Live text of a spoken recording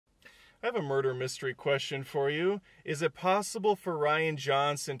I have a murder mystery question for you. Is it possible for Rian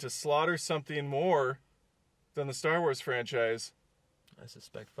Johnson to slaughter something more than the Star Wars franchise? I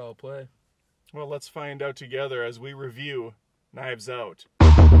suspect foul play. Well, let's find out together as we review Knives Out.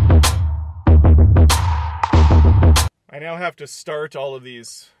 I now have to start all of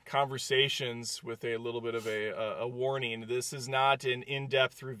these conversations with a little bit of a warning. This is not an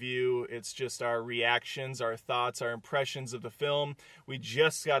in-depth review. It's just our reactions, our thoughts, our impressions of the film. We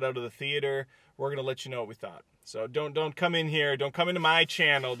just got out of the theater. We're going to let you know what we thought. So don't come in here. Don't come into my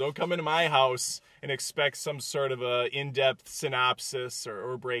channel. Don't come into my house and expect some sort of a in-depth synopsis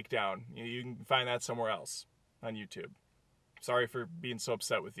or breakdown. You can find that somewhere else on YouTube. Sorry for being so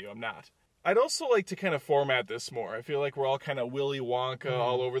upset with you. I'm not. I'd also like to kind of format this more. I feel like we're all kind of Willy Wonka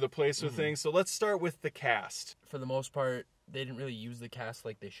all over the place with things. So let's start with the cast. For the most part, they didn't really use the cast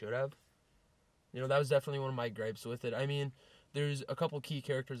like they should have. You know, that was definitely one of my gripes with it. I mean, there's a couple key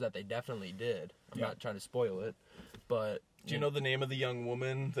characters that they definitely did. I'm not trying to spoil it, but... Do you know the name of the young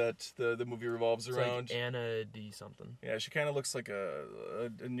woman that the movie revolves around? Like Anna D. something. Yeah, she kind of looks like a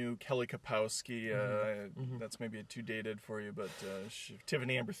new Kelly Kapowski. That's maybe too dated for you, but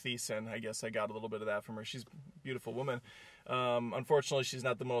Tiffany Amber Thiessen, I guess I got a little bit of that from her. She's a beautiful woman. Unfortunately, she's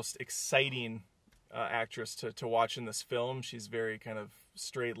not the most exciting actress to watch in this film. She's very kind of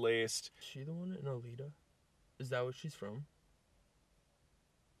straight-laced. Is she the one in Alita? Is that what she's from?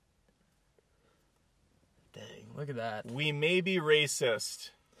 Dang, look at that. We may be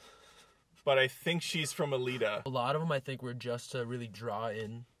racist, but I think she's from Alita. A lot of them, I think, were just to really draw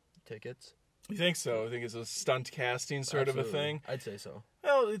in tickets. You think so? I think it's a stunt casting sort of a thing? I'd say so.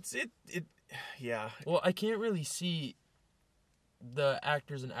 Well, yeah. Well, I can't really see the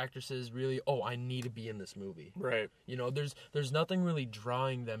actors and actresses really, I need to be in this movie. Right. You know, there's nothing really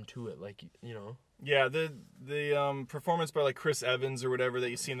drawing them to it, like, you know. Yeah, the performance by like Chris Evans or whatever that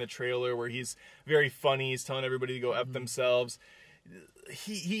you see in the trailer where he's very funny, he's telling everybody to go F themselves.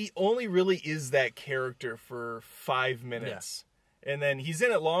 He only really is that character for 5 minutes. Yeah. And then he's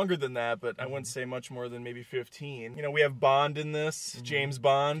in it longer than that, but I wouldn't say much more than maybe 15. You know, we have Bond in this, James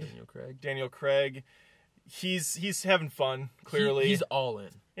Bond. Daniel Craig. He's having fun, clearly. He's all in.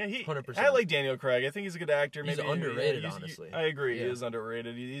 Yeah, 100%. I like Daniel Craig. I think he's a good actor. He's underrated, honestly. I agree. Yeah. He is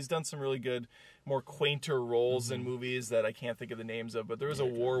underrated. He's done some really good, more quainter roles in movies that I can't think of the names of. But there was a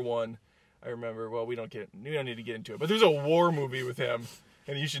war one, I remember. Well, we don't need to get into it. But there's a war movie with him,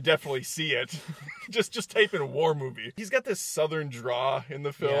 and you should definitely see it. just type in war movie. He's got this southern draw in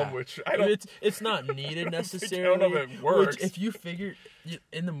the film, which I don't. It's not needed necessarily. I don't know if it works. Which, if you figure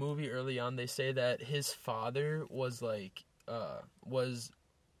in the movie early on, they say that his father was like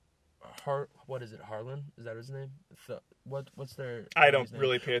what is it? Harlan? Is that his name? What's their? I don't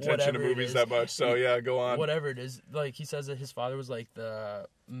really pay attention to movies that much, so yeah, go on. Whatever it is, like he says that his father was like the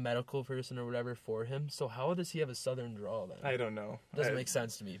medical person or whatever for him. So how does he have a southern drawl then? I don't know. Doesn't make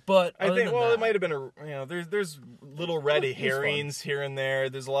sense to me. But I think it might have been there's little red herrings here and there.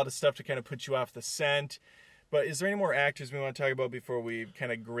 There's a lot of stuff to kind of put you off the scent. But is there any more actors we want to talk about before we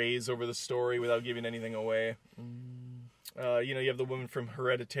kind of graze over the story without giving anything away? You have the woman from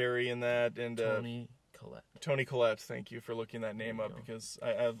Hereditary in that, and Toni Collette. Thank you for looking that name up because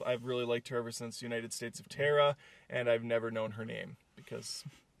I've really liked her ever since United States of Terra, and I've never known her name because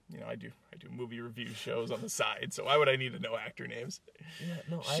I do movie review shows on the side, so why would I need to know actor names? Yeah,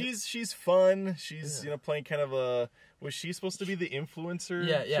 no, she's fun. She's playing kind of a. Was she supposed to be the influencer?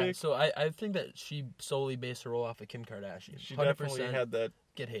 Yeah. Chick? So I think that she solely based her role off of Kim Kardashian. She definitely had that.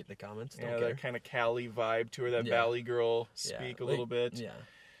 Get hate in the comments. Don't care. That kind of Cali vibe to her, that Valley Girl speak a little bit. Yeah.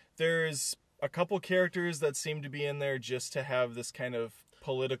 There's a couple characters that seem to be in there just to have this kind of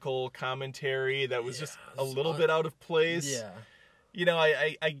political commentary that was just a little bit out of place. Yeah.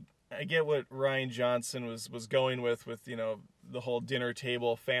 I get what Rian Johnson was going with the whole dinner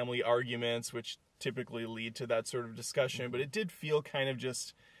table family arguments, which typically lead to that sort of discussion, but it did feel kind of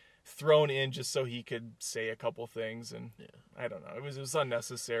just thrown in just so he could say a couple things, and I don't know, it was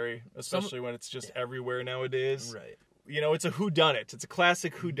unnecessary, especially when it's just everywhere nowadays. Right. It's a Who-Dunnit. It's a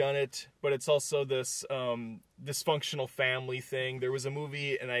classic Who-Dunnit, but it's also this dysfunctional family thing. There was a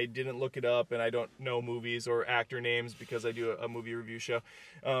movie, and I didn't look it up, and I don't know movies or actor names because I do a movie review show.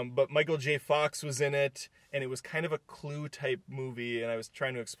 But Michael J. Fox was in it, and it was kind of a Clue-type movie, and I was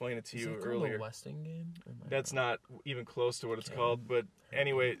trying to explain it to you earlier. The Westingame? That's not even close to what it's called, but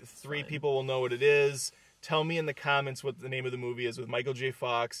anyway, three people will know what it is. Tell me in the comments what the name of the movie is with Michael J.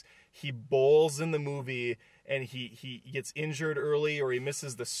 Fox. He bowls in the movie, and he gets injured early, or he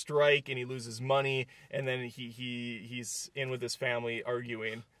misses the strike, and he loses money, and then he's in with his family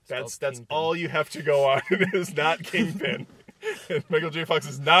arguing. That's all you have to go on. It is not Kingpin. And Michael J. Fox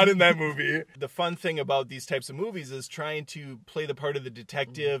is not in that movie. The fun thing about these types of movies is trying to play the part of the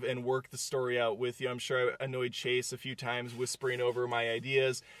detective and work the story out with you. I'm sure I annoyed Chase a few times whispering over my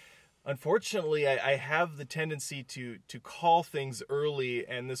ideas. Unfortunately, I have the tendency to call things early,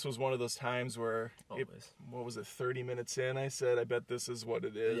 and this was one of those times where, what was it, 30 minutes in, I said, I bet this is what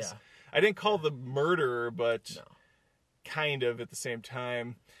it is. Yeah. I didn't call the murderer, but kind of at the same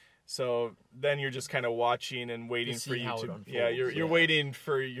time. So then you're just kind of watching and waiting for you to... Yeah, you're waiting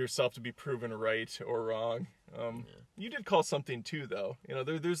for yourself to be proven right or wrong. You did call something too, though. You know,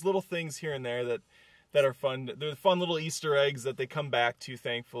 there's little things here and there that are fun. They're fun little Easter eggs that they come back to,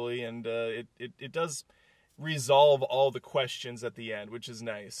 thankfully, and it does resolve all the questions at the end, which is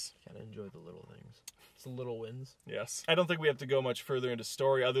nice. Gotta enjoy the little things. It's the little wins. Yes. I don't think we have to go much further into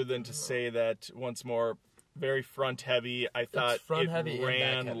story other than to say that, once more, very front-heavy. I thought it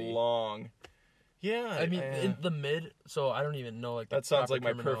ran long. Yeah. I mean, in the mid, so I don't even know, like, that sounds like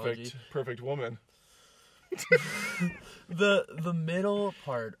my perfect woman. The middle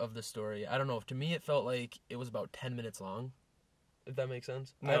part of the story, I don't know, to me it felt like it was about 10 minutes long, if that makes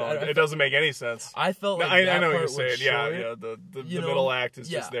sense. No, it doesn't make any sense. I felt like I know what you're saying. Yeah, the middle act is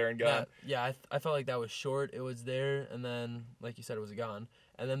just there and gone. I felt like that was short. It was there, and then, like you said, it was gone.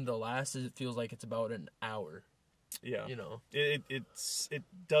 And then the last, it feels like it's about an hour. Yeah. You know. It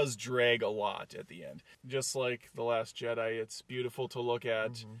does drag a lot at the end. Just like The Last Jedi, it's beautiful to look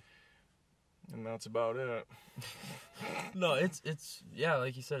at. Mm-hmm. And that's about it. No, it's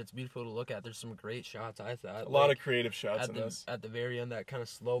like you said, it's beautiful to look at. There's some great shots, I thought. A lot of creative shots in this. At the very end, that kind of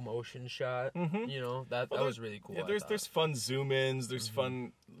slow motion shot, you know, that was really cool. Yeah, there's fun zoom ins. There's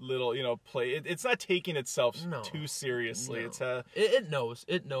fun little, you know, play. It's not taking itself too seriously. No. It's it knows.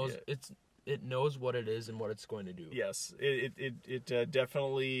 Yeah. It knows what it is and what it's going to do. Yes, it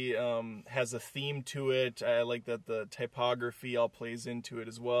definitely has a theme to it. I like that the typography all plays into it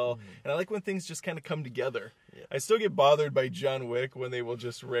as well. And I like when things just kind of come together. Yeah. I still get bothered by John Wick when they will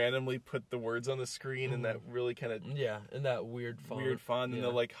just randomly put the words on the screen in that really kind of... Yeah, in that weird font. And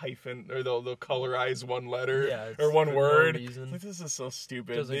they'll like hyphen, or they'll colorize one letter or one word. No like, this is so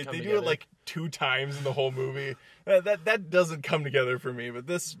stupid. They do it like 2 times in the whole movie. That doesn't come together for me, but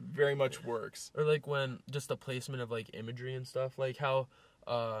this very much works. Or like when just the placement of like imagery and stuff, like how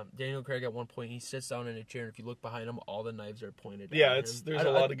Daniel Craig at one point he sits down in a chair, and if you look behind him, all the knives are pointed. There's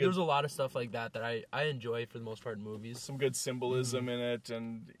a lot of stuff like that I enjoy for the most part in movies. Some good symbolism in it,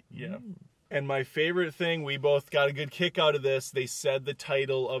 and And my favorite thing, we both got a good kick out of this. They said the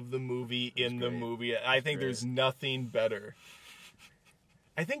title of the movie in the movie. I think there's nothing better.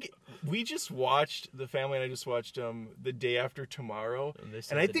 I think we just watched, the family and I just watched The Day After Tomorrow,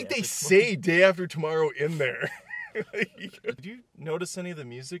 and I think they say Day After Tomorrow in there. Did you notice any of the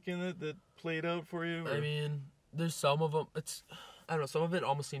music in it that played out for you? Or? I mean, there's some of them. I don't know. Some of it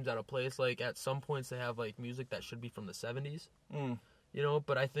almost seems out of place. Like at some points, they have like music that should be from the 70s. You know,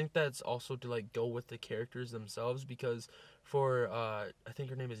 but I think that's also to like go with the characters themselves, because for I think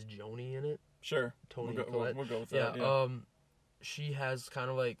her name is Joni in it. Sure. Tony. We'll go with that. Yeah. She has kind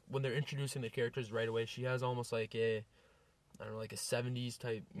of like, when they're introducing the characters right away, she has almost like a 70s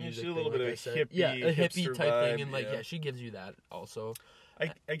type music. She's a little bit of a hippie. Yeah, a hippie type vibe, thing, and she gives you that also.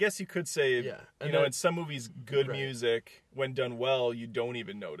 I guess you could say, in some movies, good music, when done well, you don't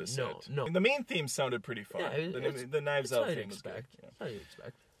even notice it. No. And the main theme sounded pretty fun. Yeah, the Knives Out theme was good. That's how you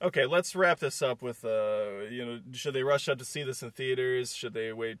expect. Okay, let's wrap this up with, should they rush out to see this in theaters? Should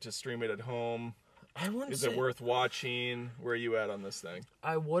they wait to stream it at home? Is it worth watching? Where are you at on this thing?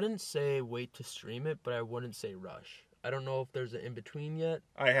 I wouldn't say wait to stream it, but I wouldn't say rush. I don't know if there's an in-between yet.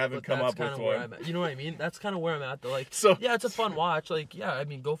 I haven't come up with one. You know what I mean? That's kind of where I'm at. It's a fun watch. Like, yeah, I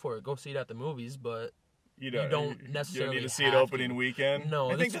mean, go for it. Go see it at the movies, but you don't necessarily need to see it opening weekend?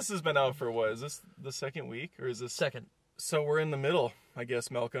 No. I think this has been out for, what, is this the second week? Or is this... Second. So we're in the middle, I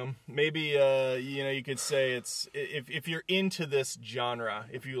guess, Malcolm. Maybe, you could say it's... If you're into this genre,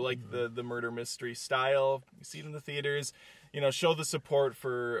 if you like the murder mystery style, you see it in the theaters, show the support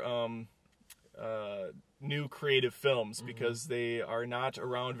for... new creative films, because they are not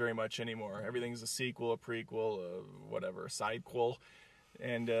around very much anymore. Everything's a sequel, a prequel, whatever, a sidequel,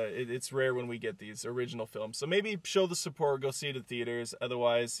 and it's rare when we get these original films. So maybe show the support, go see it in theaters.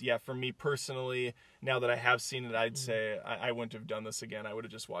 Otherwise, for me personally, now that I have seen it, I'd say I wouldn't have done this again. I would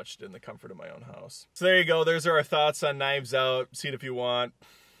have just watched it in the comfort of my own house. So there you go. There's our thoughts on Knives Out. See it if you want.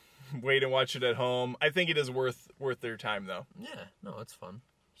 Wait and watch it at home. I think it is worth their time, though. Yeah, no, it's fun.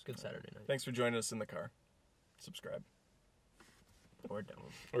 It's a good Saturday night. Thanks for joining us in the car. Subscribe. Or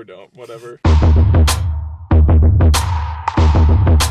don't. Or don't. Whatever.